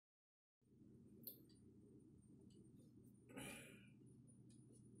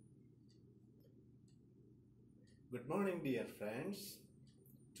Good morning, dear friends.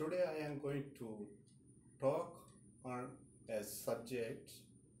 Today I am going to talk on a subject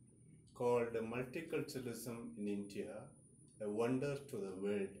called Multiculturalism in India, a wonder to the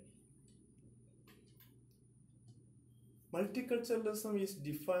world. Multiculturalism is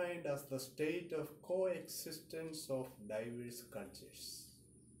defined as the state of coexistence of diverse cultures.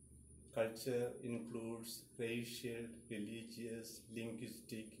 Culture includes racial, religious,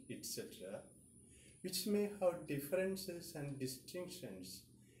 linguistic, etc., which may have differences and distinctions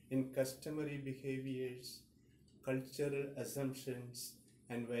in customary behaviors, cultural assumptions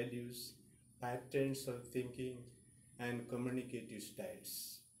and values, patterns of thinking, and communicative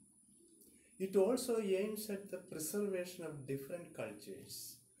styles. It also aims at the preservation of different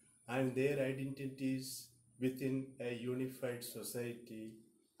cultures and their identities within a unified society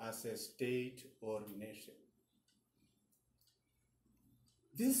as a state or nation.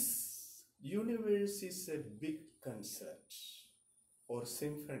 This universe is a big concert or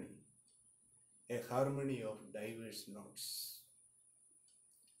symphony, a harmony of diverse notes.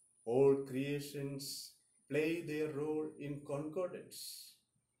 All creations play their role in concordance,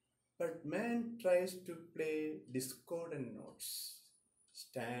 but man tries to play discordant notes,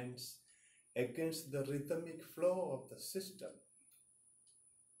 stands against the rhythmic flow of the system.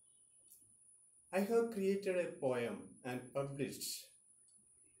 I have created a poem and published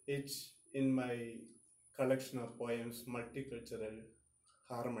it in my collection of poems, Multicultural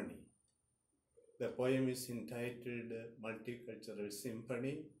Harmony. The poem is entitled Multicultural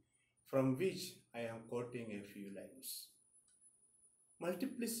Symphony, from which I am quoting a few lines.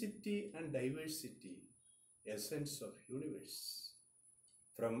 Multiplicity and diversity, essence of universe.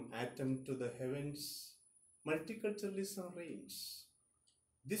 From atom to the heavens, multiculturalism reigns.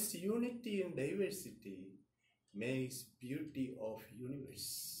 This unity and diversity makes beauty of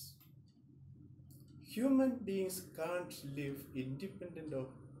universe. Human beings can't live independent of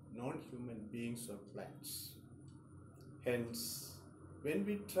non-human beings or plants. Hence, when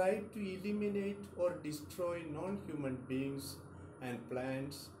we try to eliminate or destroy non-human beings and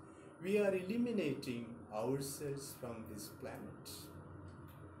plants, we are eliminating ourselves from this planet.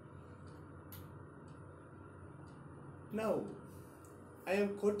 Now, I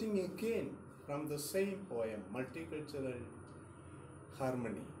am quoting again from the same poem, Multicultural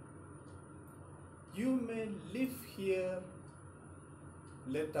Harmony. You may live here,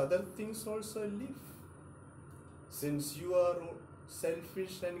 let other things also live. Since you are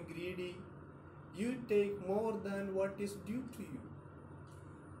selfish and greedy, you take more than what is due to you.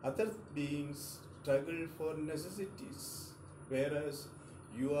 Other beings struggle for necessities, whereas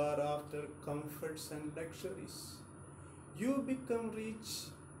you are after comforts and luxuries. You become rich,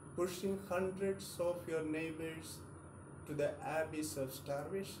 pushing hundreds of your neighbors to the abyss of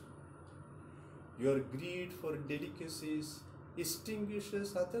starvation. Your greed for delicacies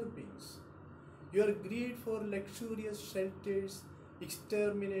extinguishes other beings. Your greed for luxurious shelters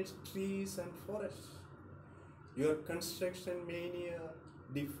exterminates trees and forests. Your construction mania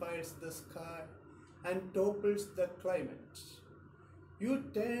defiles the sky and topples the climate. You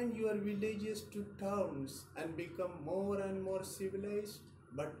turn your villages to towns and become more and more civilized,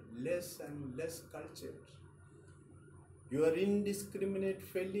 but less and less cultured. Your indiscriminate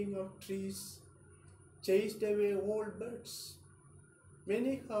felling of trees chased away all birds.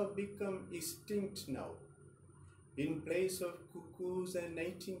 Many have become extinct now. In place of cuckoos and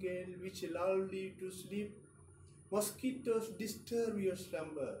nightingales which lull you to sleep, mosquitoes disturb your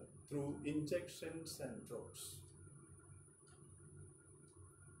slumber through injections and drops.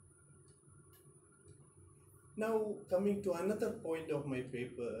 Now, coming to another point of my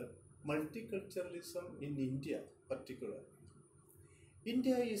paper, multiculturalism in India particularly.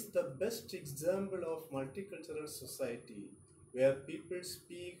 India is the best example of multicultural society where people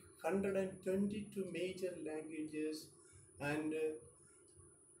speak 122 major languages and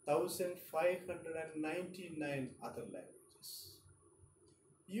 1599 other languages.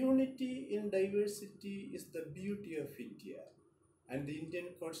 Unity in diversity is the beauty of India, and the Indian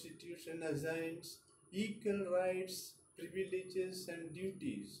Constitution assigns equal rights, privileges and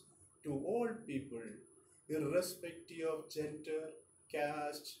duties to all people irrespective of gender,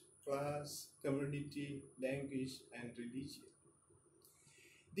 caste, class, community, language and religion.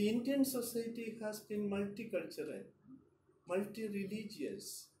 The Indian society has been multicultural,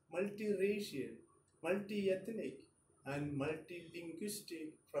 multi-religious, multiracial, multi-ethnic and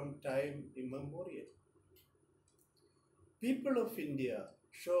multilinguistic from time immemorial. People of India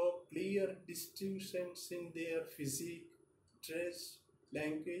show clear distinctions in their physique, dress,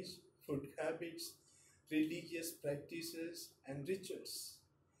 language, food habits, religious practices and rituals.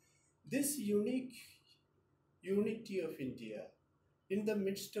 This unique unity of India in the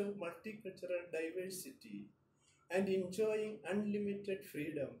midst of multicultural diversity and enjoying unlimited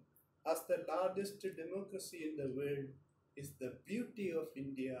freedom as the largest democracy in the world is the beauty of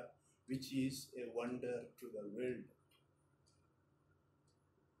India, which is a wonder to the world.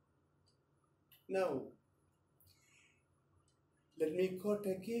 Now, let me quote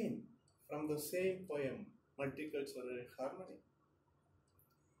again from the same poem, Multicultural Harmony.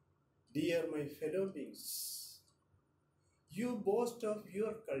 Dear my fellow beings, you boast of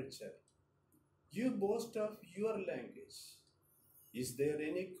your culture, you boast of your language. Is there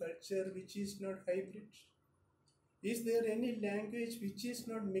any culture which is not hybrid? Is there any language which is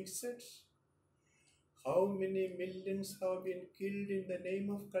not mixed? How many millions have been killed in the name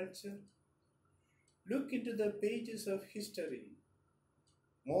of culture? Look into the pages of history.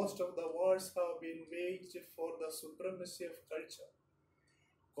 Most of the wars have been waged for the supremacy of culture,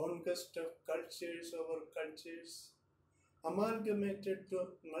 conquest of cultures over cultures, amalgamated to a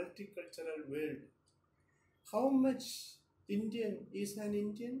multicultural world. How much Indian is an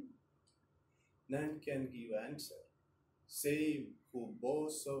Indian? None can give answer, save who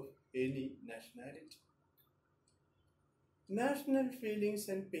boasts of any nationality. National feelings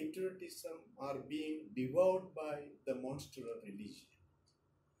and patriotism are being devoured by the monster of religion.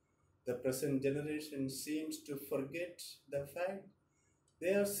 The present generation seems to forget the fact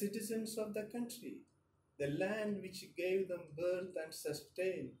they are citizens of the country, the land which gave them birth and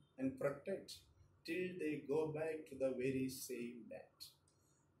sustain and protect till they go back to the very same land.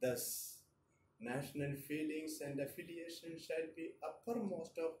 Thus, national feelings and affiliation shall be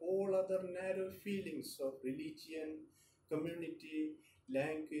uppermost of all other narrow feelings of religion, community,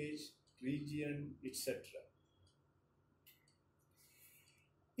 language, region, etc.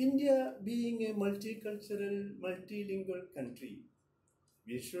 India being a multicultural, multilingual country,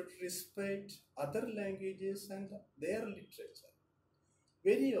 we should respect other languages and their literature.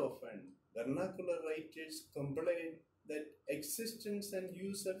 Very often, vernacular writers complain that existence and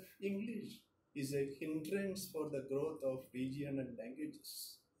use of English is a hindrance for the growth of regional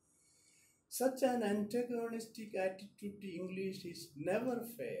languages. Such an antagonistic attitude to English is never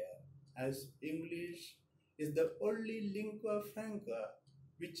fair, as English is the only lingua franca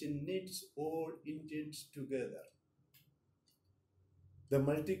which knits all Indians together. The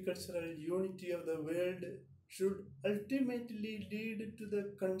multicultural unity of the world should ultimately lead to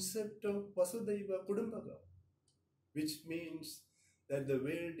the concept of Vasudhaiva Kudumbakam, which means that the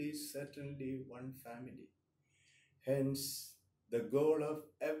world is certainly one family. Hence, the goal of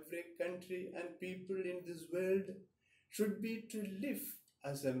every country and people in this world should be to live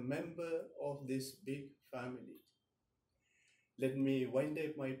as a member of this big family. Let me wind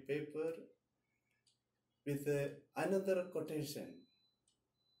up my paper with another quotation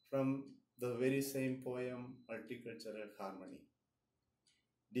from the very same poem, Multicultural Harmony.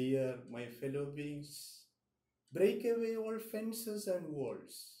 Dear my fellow beings, break away all fences and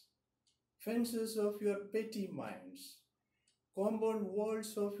walls, fences of your petty minds, compound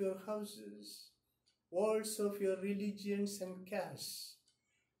walls of your houses, walls of your religions and castes,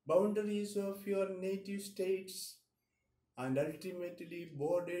 boundaries of your native states, and ultimately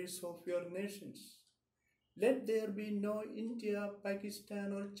borders of your nations. Let there be no India,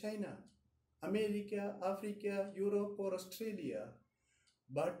 Pakistan, or China, America, Africa, Europe, or Australia,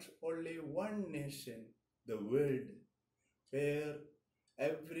 but only one nation, the world, where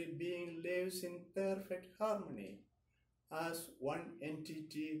every being lives in perfect harmony as one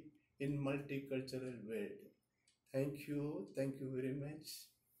entity in multicultural world. Thank you very much.